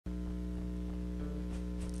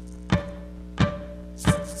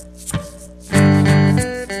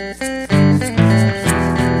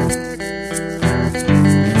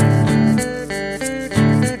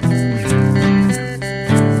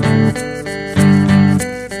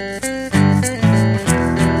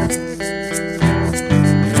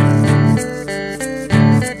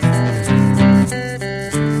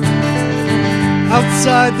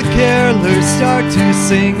inside the carolers start to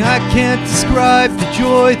sing. I can't describe the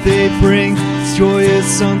joy they bring. This joy is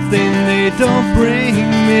something they don't bring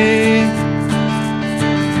me.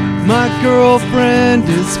 My girlfriend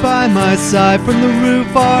is by my side. From the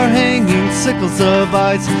roof are hanging sickles of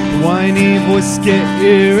ice. The whiny voices get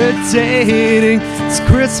irritating. It's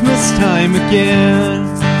Christmas time again.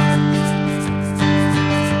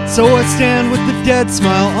 So I stand with a dead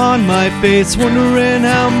smile on my face, wondering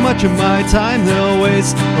how much of my time they'll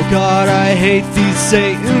waste. Oh God, I hate these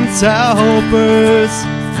Satan's helpers.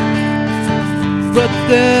 But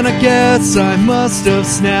then I guess I must have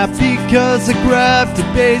snapped, because I grabbed a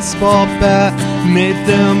baseball bat, made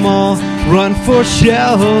them all run for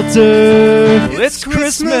shelter. It's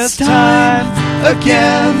Christmas time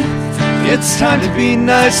again. It's time to be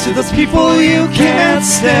nice to those people you can't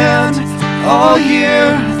stand. All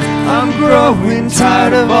year I'm growing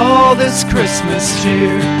tired of all this Christmas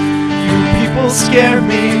cheer. You people scare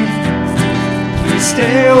me. Please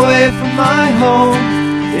stay away from my home.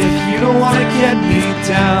 If you don't want to get me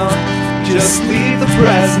down, just leave the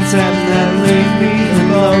presents and then leave me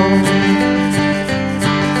alone.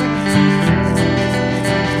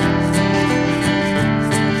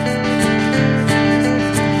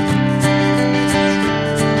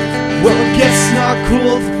 Well, I guess not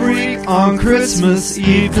cool to freak on Christmas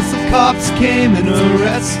Eve, 'cause the cops came and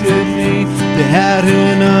arrested me. They had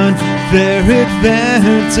an unfair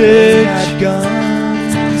advantage. Had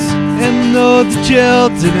guns. And though the jail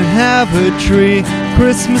didn't have a tree,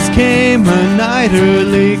 Christmas came a night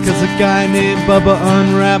early, 'cause a guy named Bubba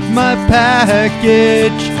unwrapped my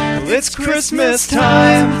package. Well, it's Christmas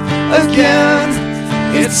time again.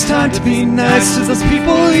 It's time to be nice to those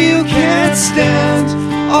people you can't stand.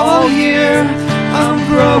 All year I'm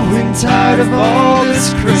growing tired of all this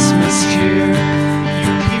Christmas cheer.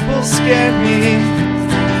 You people scare me.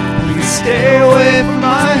 Please stay away from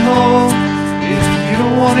my home. If you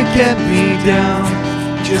don't want to get me down,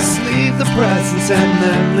 just leave the presents and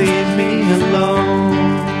then leave me alone.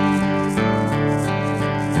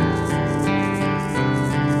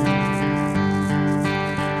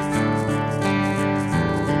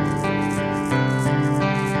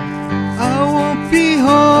 Be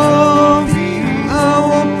home. I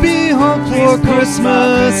won't be home for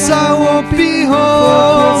Christmas. I won't be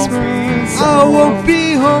home. I won't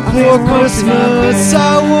be home for Christmas.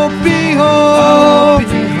 I won't be home.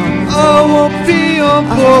 I won't be home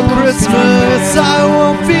for Christmas. I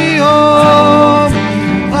won't be home.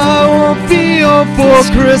 I won't be home for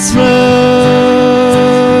Christmas.